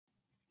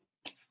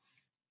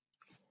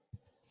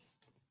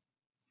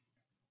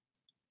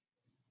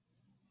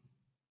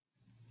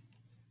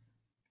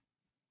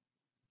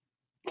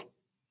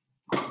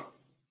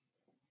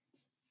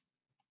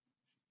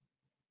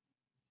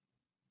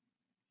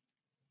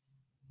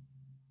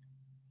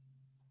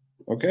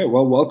Okay,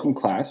 well, welcome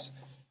class.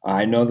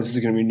 I know this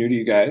is going to be new to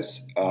you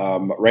guys.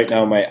 Right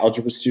now, my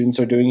algebra students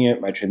are doing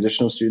it, my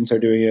transitional students are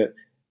doing it,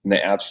 and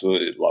they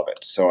absolutely love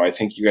it. So I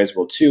think you guys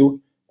will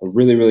too. A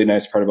really, really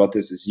nice part about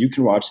this is you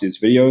can watch these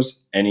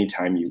videos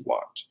anytime you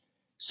want.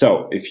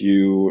 So if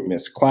you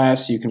miss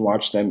class, you can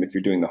watch them. If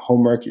you're doing the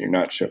homework and you're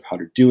not sure of how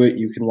to do it,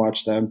 you can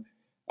watch them.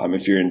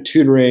 If you're in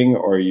tutoring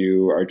or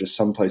you are just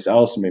someplace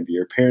else, and maybe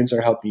your parents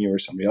are helping you or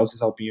somebody else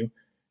is helping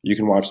you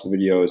can watch the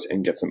videos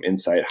and get some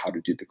insight how to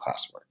do the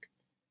classwork.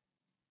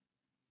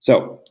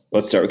 So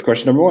let's start with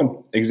question number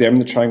 1. Examine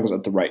the triangles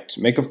at the right.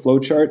 Make a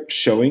flowchart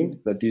showing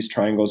that these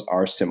triangles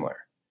are similar.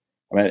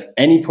 At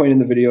any point in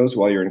the videos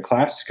while you're in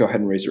class, go ahead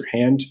and raise your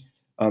hand,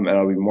 and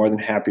I'll be more than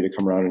happy to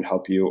come around and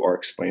help you or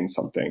explain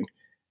something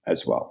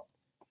as well.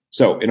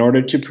 So in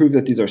order to prove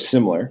that these are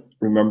similar,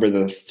 remember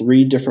the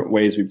 3 different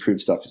ways we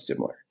prove stuff is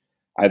similar.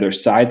 Either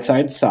side,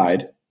 side,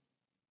 side,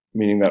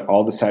 meaning that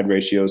all the side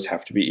ratios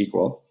have to be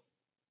equal.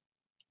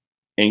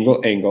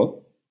 Angle,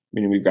 angle,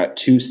 meaning we've got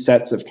 2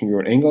 sets of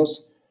congruent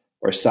angles.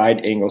 Or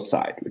side, angle,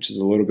 side, which is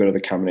a little bit of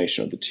the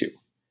combination of the 2.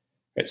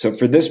 Right, so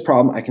for this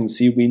problem, I can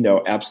see we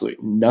know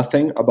absolutely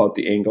nothing about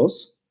the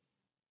angles.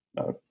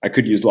 I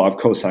could use law of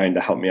cosine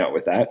to help me out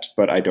with that,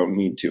 but I don't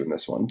need to in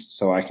this one.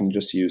 So I can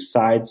just use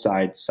side,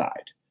 side,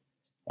 side.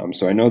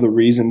 So I know the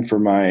reason for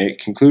my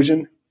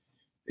conclusion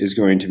is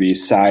going to be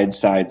side,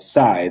 side,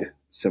 side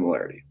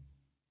similarity.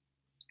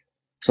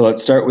 So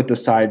let's start with the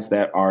sides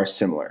that are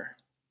similar.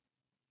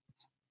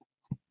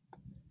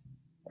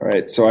 All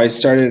right, so I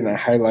started and I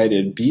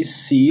highlighted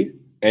BC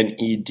and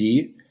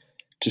ED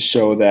to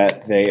show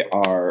that they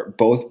are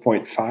both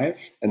 0.5,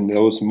 and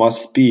those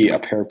must be a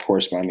pair of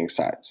corresponding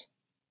sides.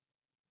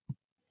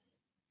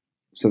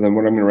 So then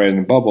what I'm going to write in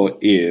the bubble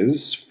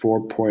is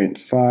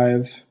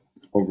 4.5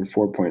 over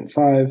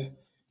 4.5,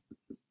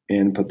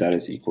 and put that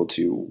as equal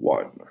to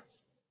 1.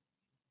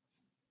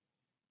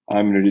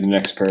 I'm going to do the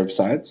next pair of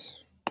sides.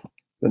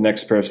 The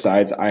next pair of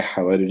sides I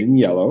highlighted in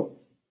yellow.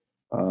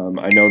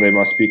 I know they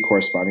must be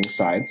corresponding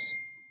sides.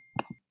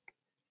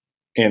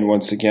 And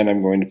once again,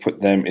 I'm going to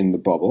put them in the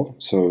bubble.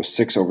 So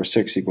 6 over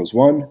 6 equals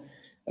 1.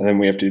 And then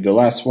we have to do the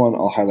last one.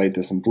 I'll highlight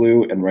this in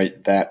blue and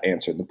write that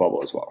answer in the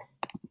bubble as well.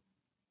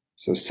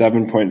 So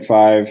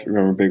 7.5,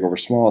 remember big over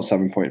small,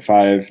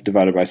 7.5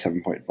 divided by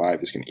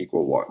 7.5 is going to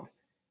equal 1.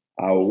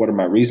 What are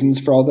my reasons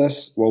for all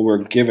this? Well,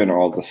 we're given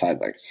all the side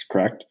lengths,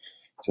 correct?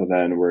 So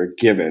then we're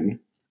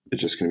given,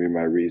 it's just going to be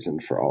my reason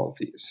for all of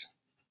these.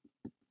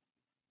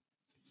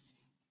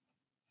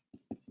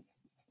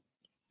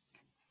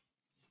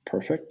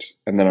 Perfect.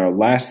 And then our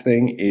last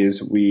thing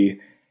is we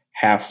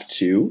have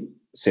to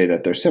say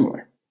that they're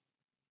similar.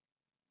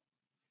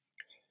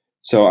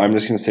 So I'm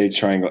just going to say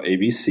triangle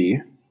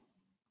ABC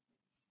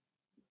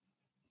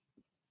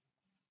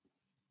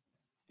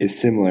is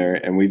similar,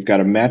 and we've got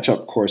to match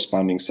up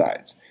corresponding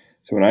sides.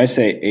 So when I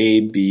say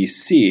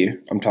ABC,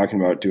 I'm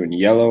talking about doing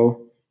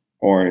yellow,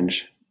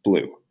 orange,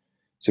 blue.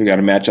 So we've got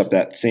to match up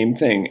that same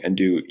thing and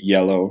do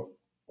yellow,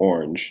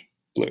 orange,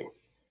 blue.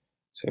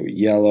 So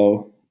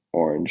yellow,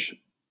 orange,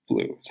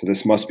 blue. So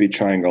this must be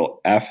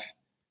triangle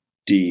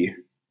FDE.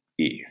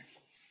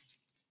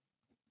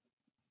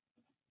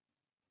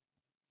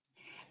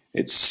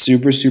 It's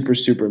super, super,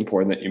 super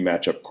important that you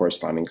match up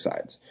corresponding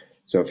sides.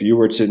 So if you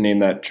were to name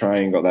that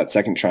triangle, that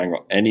second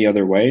triangle, any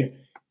other way,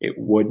 it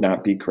would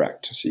not be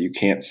correct. So you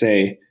can't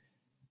say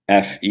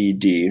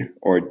FED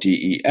or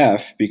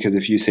DEF, because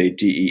if you say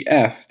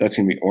DEF, that's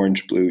going to be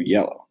orange, blue,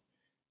 yellow.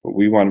 But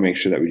we want to make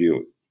sure that we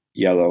do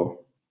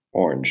yellow,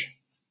 orange,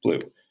 blue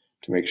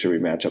to make sure we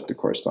match up the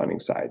corresponding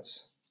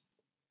sides.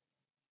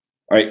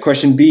 All right,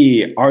 question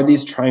B, are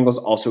these triangles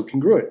also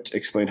congruent?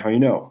 Explain how you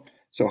know.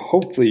 So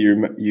hopefully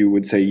you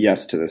would say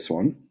yes to this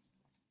one.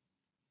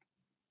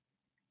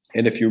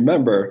 And if you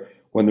remember,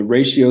 when the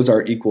ratios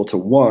are equal to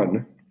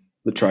 1,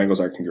 the triangles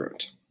are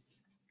congruent.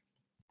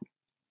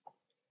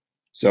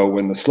 So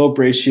when the slope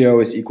ratio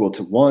is equal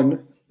to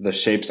 1, the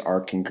shapes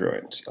are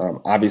congruent.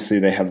 Obviously,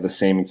 they have the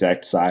same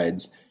exact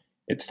sides.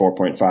 It's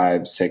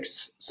 4.5,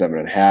 6,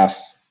 7.5.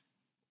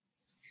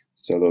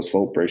 So those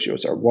slope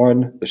ratios are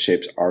 1. The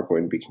shapes are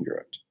going to be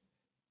congruent.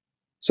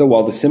 So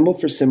while the symbol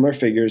for similar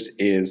figures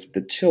is the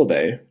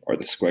tilde, or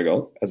the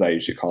squiggle, as I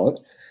usually call it,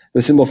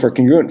 the symbol for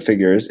congruent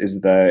figures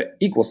is the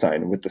equal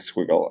sign with the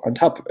squiggle on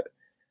top of it.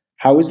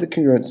 How is the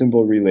congruent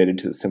symbol related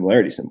to the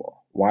similarity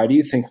symbol? Why do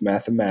you think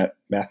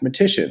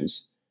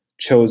mathematicians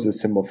chose the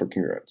symbol for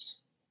congruence?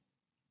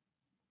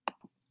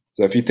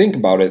 So if you think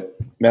about it,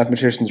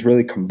 mathematicians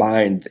really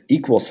combined the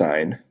equal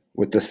sign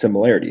with the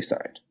similarity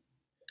sign.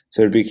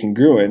 So to be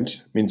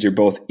congruent means you're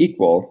both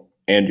equal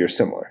and you're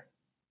similar,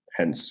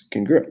 hence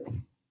congruent.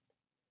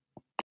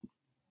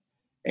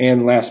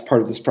 And last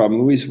part of this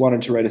problem, Luis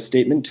wanted to write a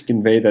statement to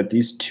convey that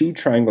these 2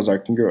 triangles are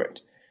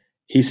congruent.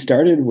 He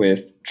started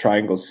with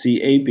triangle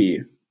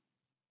CAB.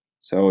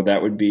 So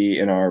that would be,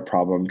 in our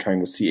problem,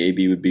 triangle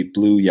CAB would be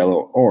blue,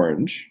 yellow,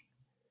 orange,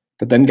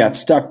 but then got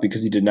stuck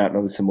because he did not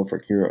know the symbol for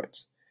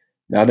congruence.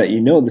 Now that you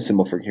know the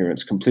symbol for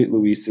congruence, complete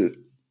Luis's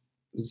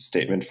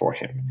statement for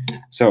him.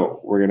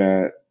 So we're going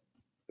to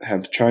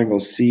have triangle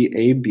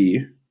CAB,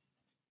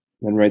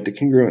 then write the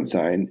congruent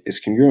sign, is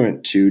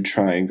congruent to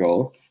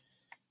triangle.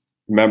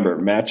 Remember,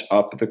 match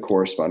up the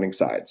corresponding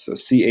sides. So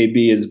CAB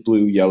is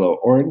blue, yellow,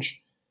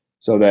 orange.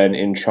 So then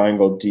in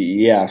triangle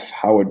DEF,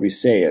 how would we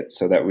say it?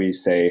 So that we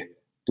say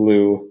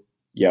blue,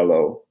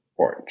 yellow,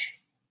 orange.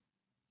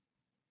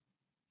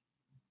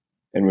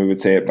 And we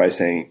would say it by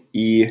saying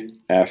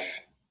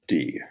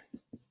EFD.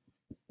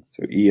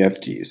 So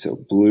EFD,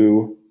 so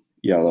blue,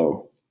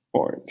 yellow,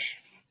 orange.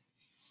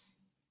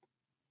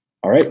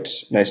 All right,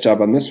 nice job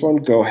on this one.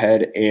 Go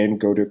ahead and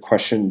go to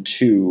question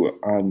 2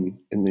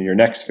 in your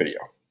next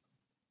video.